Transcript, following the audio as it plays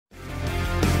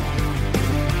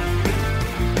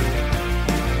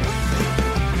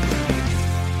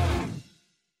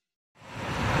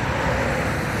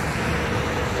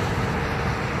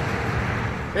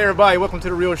Hey everybody, welcome to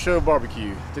The Real Show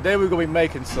BBQ. Today we're going to be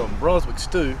making some Brunswick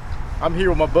Stew. I'm here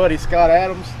with my buddy Scott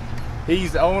Adams.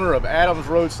 He's the owner of Adams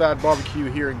Roadside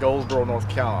BBQ here in Goldsboro, North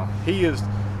Carolina. He is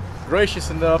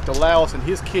gracious enough to allow us in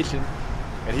his kitchen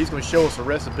and he's going to show us a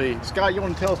recipe. Scott, you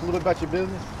want to tell us a little bit about your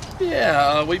business?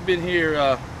 Yeah, we've been here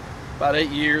about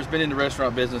 8 years, been in the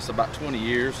restaurant business about 20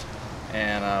 years,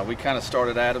 and we kind of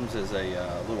started Adams as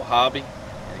a little hobby,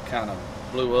 and it kind of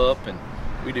blew up, and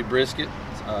we do brisket.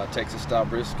 Texas style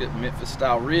brisket, Memphis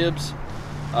style ribs,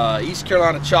 East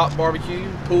Carolina chopped barbecue,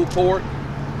 pulled pork,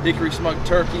 hickory smoked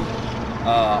turkey.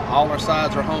 All our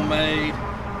sides are homemade.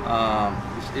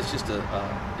 It's just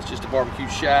a barbecue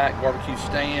shack, barbecue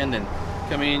stand, and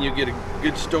come in, you'll get a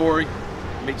good story,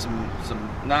 meet some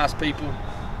nice people,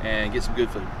 and get some good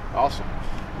food. Awesome.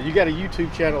 You got a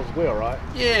YouTube channel as well, right?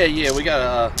 Yeah, we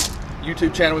got a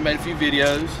YouTube channel. We made a few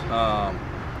videos.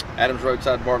 Adams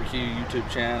Roadside BBQ YouTube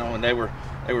channel, and they were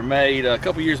made a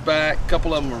couple years back. A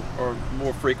couple of them are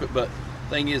more frequent, but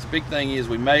big thing is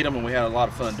we made them and we had a lot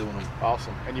of fun doing them.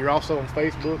 Awesome. And you're also on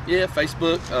Facebook? Yeah,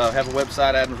 Facebook. Have a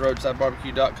website,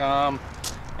 AdamsRoadsideBBQ.com,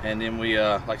 and then we,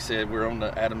 like I said, we're on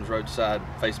the Adams Roadside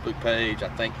Facebook page. I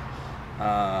think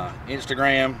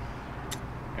Instagram,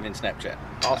 and then Snapchat.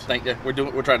 Awesome. I think that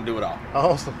we're trying to do it all.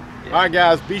 Awesome. Yeah. All right,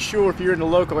 guys, be sure if you're in the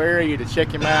local area to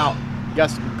check him out. You got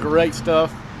some great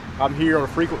stuff. I'm here on a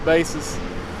frequent basis.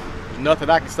 There's nothing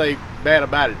I can say bad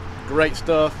about it. Great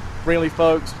stuff, friendly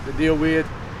folks to deal with.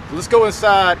 So let's go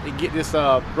inside and get this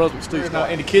Brunswick Stew. Now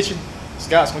in the kitchen,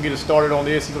 Scott's gonna get us started on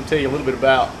this. He's gonna tell you a little bit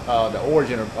about the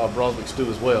origin of Brunswick Stew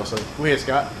as well. So go ahead,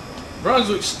 Scott.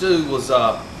 Brunswick Stew was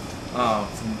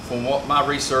from what my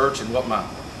research and what my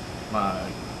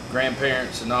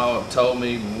grandparents and all have told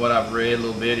me, and what I've read a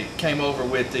little bit. It came over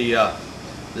with the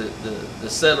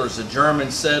settlers, the German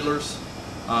settlers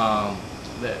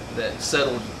that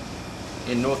settled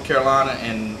in North Carolina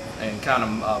and kind of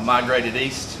migrated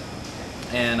east,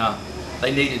 and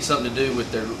they needed something to do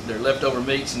with their leftover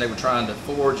meats, and they were trying to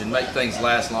forage and make things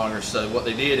last longer. So what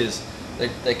they did is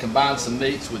they combined some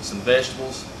meats with some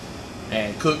vegetables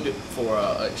and cooked it for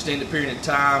an extended period of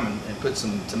time, and put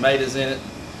some tomatoes in it,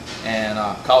 and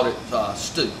called it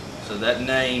stew. So that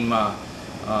name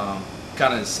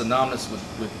kind of is synonymous with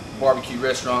barbecue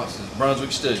restaurants is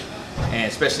Brunswick Stew, and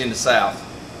especially in the South.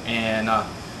 And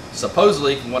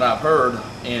supposedly, from what I've heard,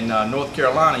 in North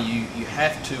Carolina, you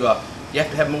have to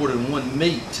have more than one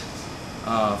meat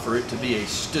for it to be a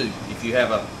stew. If you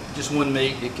have just one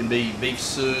meat, it can be beef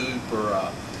soup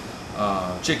or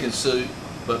chicken soup.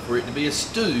 But for it to be a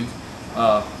stew,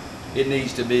 it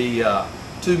needs to be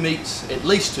two meats, at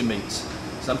least two meats.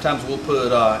 Sometimes we'll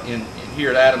put in here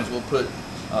at Adams, we'll put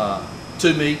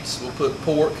two meats. We'll put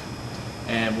pork,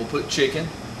 and we'll put chicken,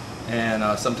 and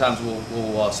sometimes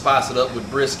we'll spice it up with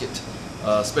brisket,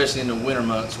 especially in the winter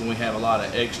months when we have a lot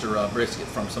of extra brisket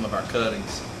from some of our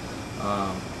cuttings.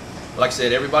 Like I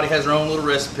said, everybody has their own little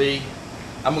recipe.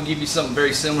 I'm going to give you something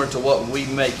very similar to what we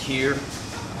make here.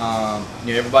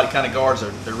 Everybody kind of guards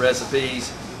their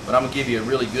recipes, but I'm going to give you a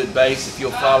really good base. If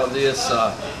you'll follow this,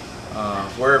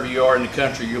 wherever you are in the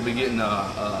country, you'll be getting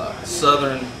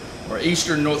southern or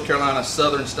eastern North Carolina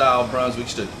southern style Brunswick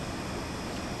Stew.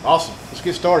 Awesome. Let's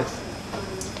get started.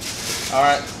 All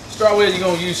right. Start with, you're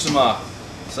going to use some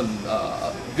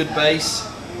good base.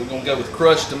 We're going to go with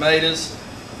crushed tomatoes.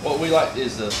 What we like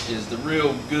is the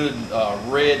real good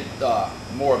red,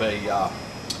 it's more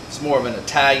of an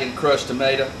Italian crushed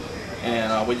tomato,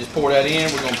 and we just pour that in.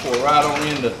 We're going to pour it right on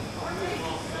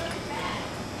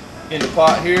in the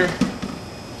pot here.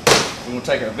 We're going to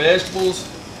take our vegetables,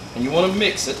 and you want to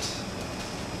mix it.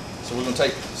 So we're going to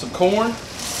take some corn.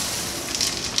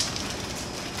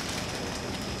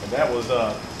 And that was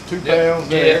 2 pounds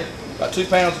there. Yeah, about 2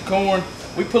 pounds of corn.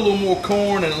 We put a little more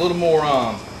corn and a little more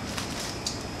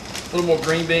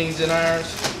green beans in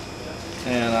ours,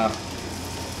 and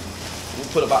we'll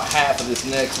put about half of this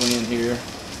next one in here.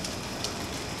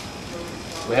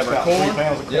 We have our corn. 3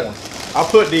 pounds of corn. Yep. I'll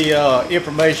put the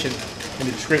information in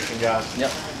the description, guys.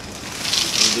 Yep.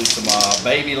 We'll do some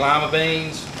baby lima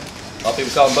beans. A lot of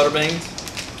people call them butter beans.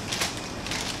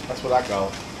 That's what I call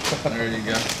it. There you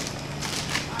go.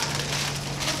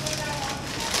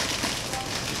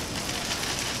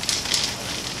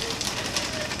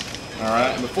 All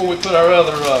right. And before we put our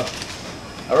other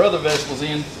vegetables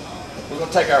in, we're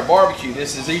going to take our barbecue.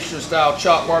 This is Eastern style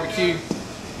chopped barbecue.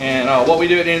 And what we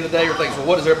do at the end of the day, we're thinking, well,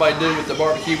 what does everybody do with the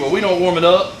barbecue? Well, we don't warm it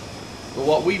up, but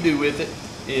what we do with it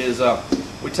is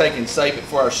we take and save it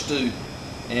for our stew.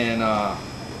 And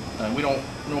we don't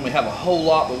normally have a whole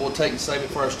lot, but we'll take and save it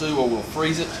for our stew, or we'll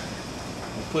freeze it.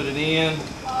 We'll put it in.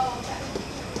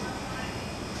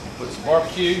 Put some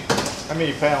barbecue. How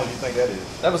many pounds do you think that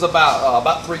is? That was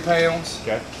about 3 pounds.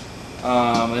 Okay.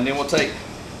 And then we'll take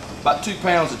about 2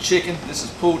 pounds of chicken. This is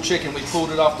pulled chicken. We pulled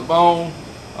it off the bone.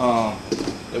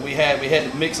 That we had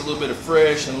to mix a little bit of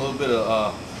fresh and a little bit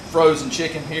of frozen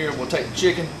chicken here. We'll take the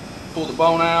chicken, pull the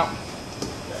bone out,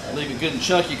 leave it good and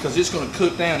chunky because it's going to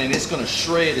cook down and it's going to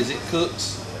shred as it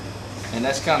cooks. And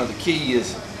that's kind of the key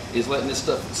is letting this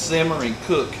stuff simmer and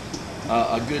cook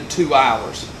a good 2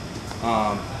 hours.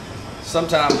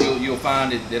 Sometimes you'll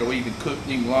find it'll even cook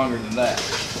even longer than that.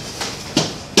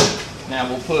 Now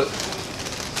we'll put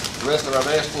the rest of our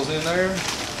vegetables in there.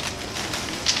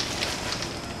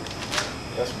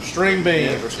 Got some string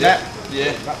beans or snap.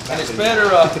 Yeah, and it's better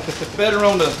better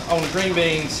on the green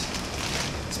beans.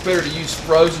 It's better to use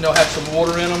frozen. They'll have some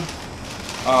water in them.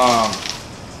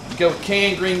 You go with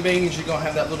canned green beans, you're gonna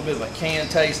have that little bit of a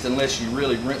canned taste unless you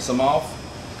really rinse them off.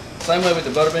 Same way with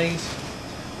the butter beans.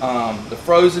 The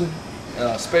frozen,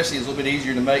 especially, is a little bit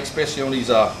easier to make, especially on these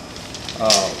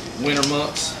winter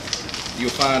months. You'll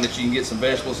find that you can get some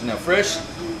vegetables. Now, fresh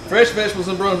vegetables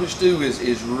in Brunswick stew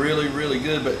is really, really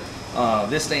good, but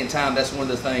this day and time, that's one of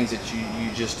the things that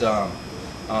you just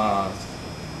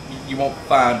you won't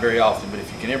find very often. But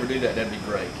if you can ever do that, that'd be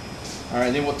great. All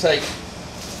right, then we'll take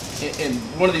in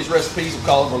one of these recipes, we'll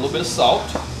call it a little bit of salt,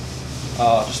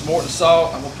 just more than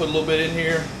salt. I'm gonna put a little bit in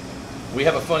here. We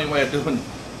have a funny way of doing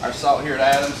our salt here at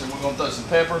Adams, and we're gonna throw some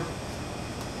pepper.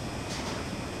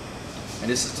 And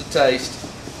this is to taste.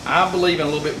 I believe in a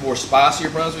little bit more spicier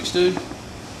Brunswick stew.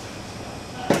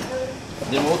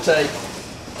 Then we'll take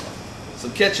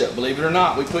some ketchup. Believe it or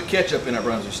not, we put ketchup in our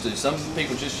Brunswick stew. Some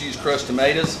people just use crushed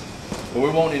tomatoes, but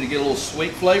we're wanting to get a little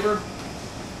sweet flavor.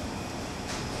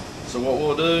 So what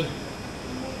we'll do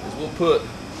is we'll put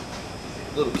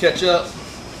a little ketchup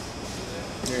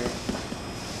here.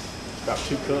 About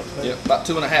 2 cups. Maybe? Yep, about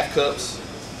 2.5 cups.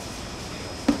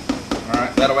 All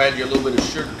right, that'll add you a little bit of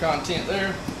sugar content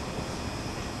there.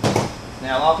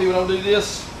 Now, a lot of people don't do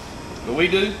this, but we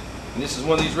do. And this is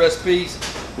one of these recipes.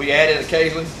 We add it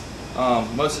occasionally,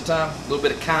 most of the time, a little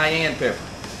bit of cayenne pepper.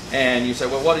 And you say,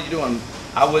 well, what are you doing?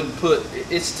 I wouldn't put,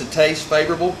 it's to taste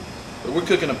favorable, but we're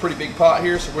cooking a pretty big pot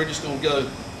here, so we're just gonna go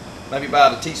maybe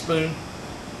about a teaspoon.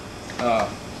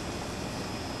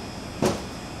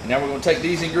 And now we're gonna take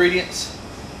these ingredients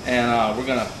and we're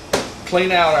gonna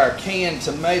clean out our canned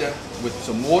tomato with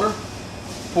some water,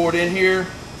 pour it in here,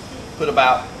 put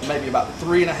maybe about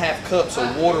 3.5 cups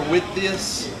of water with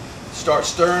this, start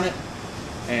stirring it,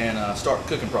 and start the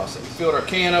cooking process. We filled our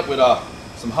can up with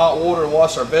some hot water to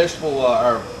wash our vegetable,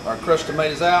 our crushed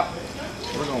tomatoes out.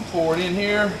 We're gonna pour it in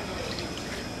here,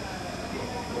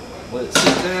 let it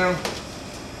sit down,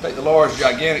 take the large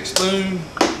gigantic spoon,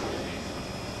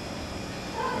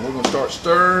 and we're gonna start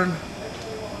stirring.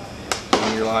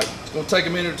 And you're like, it's gonna take a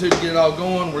minute or two to get it all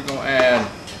going. We're gonna add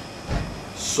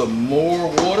some more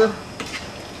water,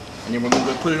 and then we're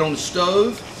gonna put it on the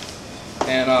stove.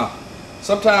 And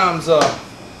sometimes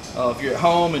if you're at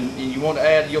home and you want to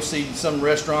add, you'll see some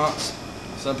restaurants,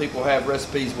 some people have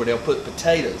recipes where they'll put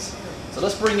potatoes. So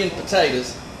let's bring in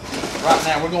potatoes. Right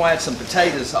now we're going to add some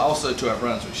potatoes also to our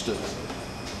Brunswick stew.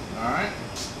 All right.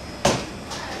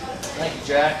 Thank you,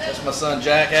 Jack. That's my son,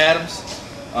 Jack Adams,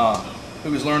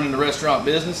 who is learning the restaurant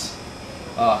business.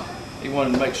 He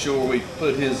wanted to make sure we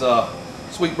put his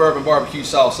sweet bourbon barbecue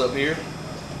sauce up here.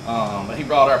 He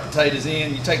brought our potatoes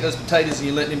in. You take those potatoes and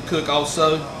you let them cook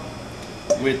also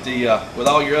with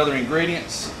all your other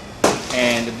ingredients.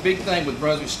 And the big thing with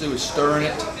Brunswick stew is stirring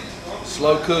it,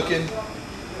 slow cooking.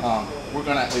 We've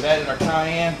added our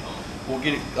cayenne. We'll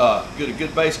get a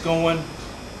good base going,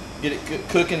 get it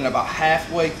cooking, and about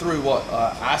halfway through, what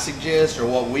I suggest, or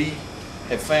what we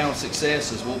have found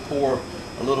success, is we'll pour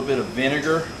a little bit of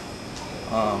vinegar,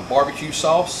 barbecue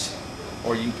sauce,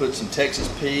 or you can put some Texas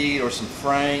Pete or some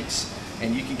Frank's,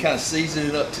 and you can kind of season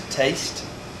it up to taste,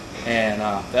 and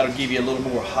that'll give you a little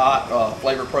more hot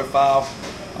flavor profile,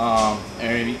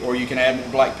 or you can add more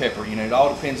black pepper. You know, it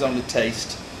all depends on the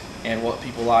taste and what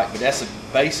people like, but that's the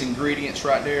base ingredients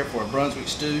right there for a Brunswick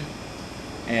stew.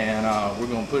 And we're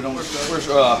going to put it on the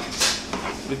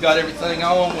stove. We've got everything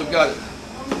on. We've got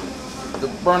the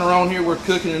burner on here. We're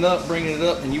cooking it up, bringing it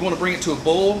up, and you want to bring it to a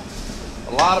boil.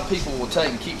 A lot of people will take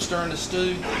and keep stirring the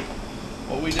stew.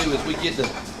 What we do is we get the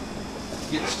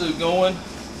stew going,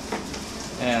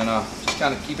 and just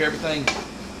kind of keep everything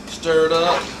stirred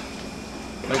up.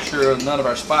 Make sure none of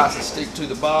our spices stick to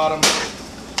the bottom.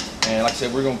 And like I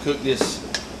said, we're going to cook this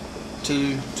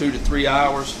 2 to 3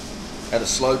 hours at a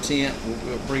slow temp.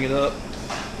 We'll bring it up.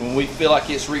 When we feel like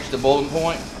it's reached the boiling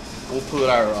point, we'll put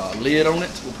our lid on it.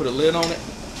 We'll put a lid on it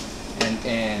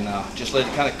and just let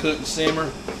it kind of cook and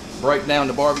simmer. break down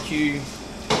the barbecue,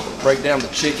 break down the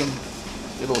chicken,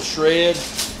 a little shred,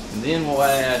 and then we'll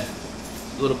add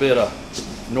a little bit of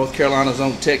North Carolina's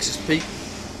own Texas Pete.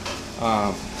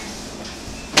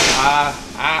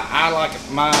 I like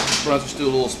my Brunswick Stew a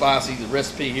little spicy. The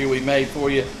recipe here we made for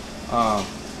you. We're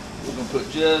gonna put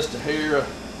just a hair of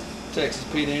Texas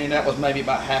Pete in. That was maybe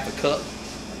about half a cup.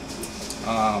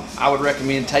 I would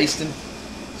recommend tasting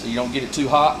so you don't get it too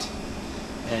hot.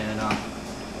 And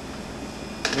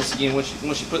once again, once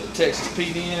you put the Texas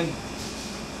Pete in,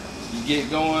 you get it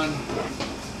going,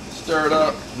 stir it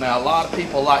up. Now a lot of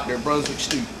people like their Brunswick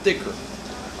Stew thicker.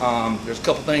 There's a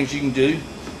couple things you can do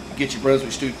to get your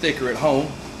Brunswick Stew thicker at home.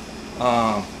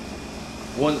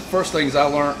 One of the first things I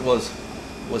learned was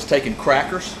taking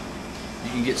crackers. You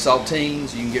can get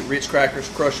saltines, you can get Ritz crackers,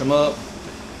 crush them up,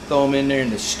 throw them in there,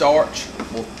 and the starch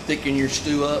will thicken your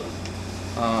stew up.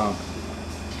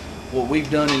 What we've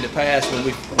done in the past when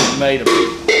we've made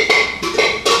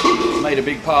a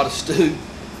big pot of stew,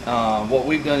 what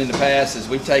we've done in the past is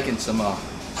we've taken some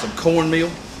cornmeal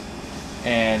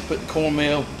and put the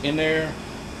cornmeal in there,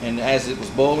 and as it was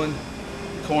boiling,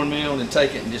 cornmeal, and then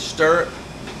take it and just stir it,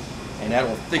 and that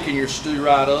will thicken your stew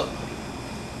right up.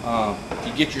 If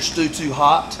you get your stew too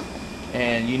hot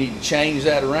and you need to change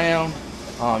that around,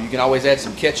 you can always add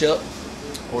some ketchup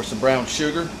or some brown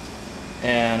sugar,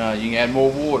 and you can add more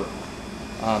water.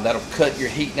 That'll cut your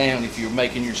heat down if you're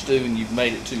making your stew and you've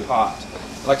made it too hot.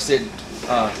 Like I said,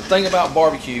 the thing about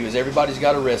barbecue is everybody's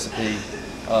got a recipe.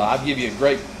 I give you a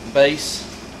great base.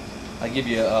 I give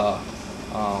you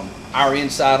our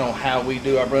insight on how we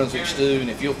do our Brunswick Stew, and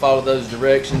if you'll follow those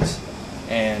directions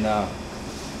and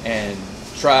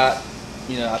try it,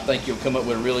 I think you'll come up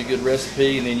with a really good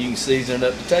recipe, and then you can season it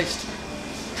up to taste.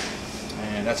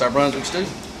 And that's our Brunswick Stew.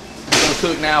 It's going to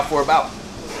cook now for about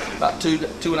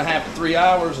 2.5 to 3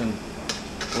 hours, and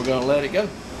we're going to let it go.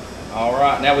 All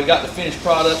right, now we got the finished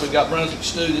product. We've got Brunswick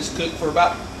Stew. This cooked for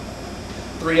about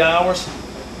 3 hours.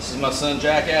 This is my son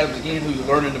Jack Adams again, who's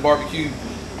learning the barbecue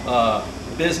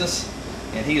business,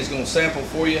 and he is going to sample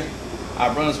for you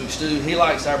our Brunswick Stew. He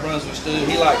likes our Brunswick Stew.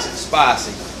 He likes it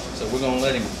spicy, so we're going to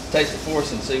let him taste it for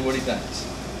us and see what he thinks.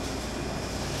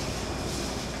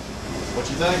 What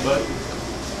you think, buddy?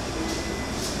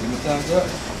 Give me a thumbs up.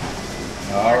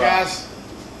 All right, guys.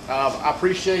 I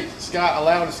appreciate Scott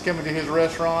allowing us to come into his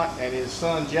restaurant, and his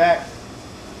son Jack.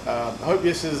 I hope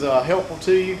this is helpful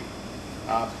to you.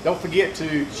 Don't forget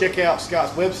to check out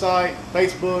Scott's website,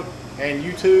 Facebook, and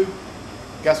YouTube.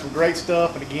 Got some great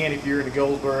stuff, and again, if you're in the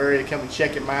Goldsboro area, come and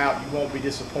check him out. You won't be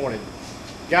disappointed.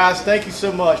 Guys, thank you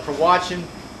so much for watching.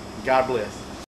 God bless.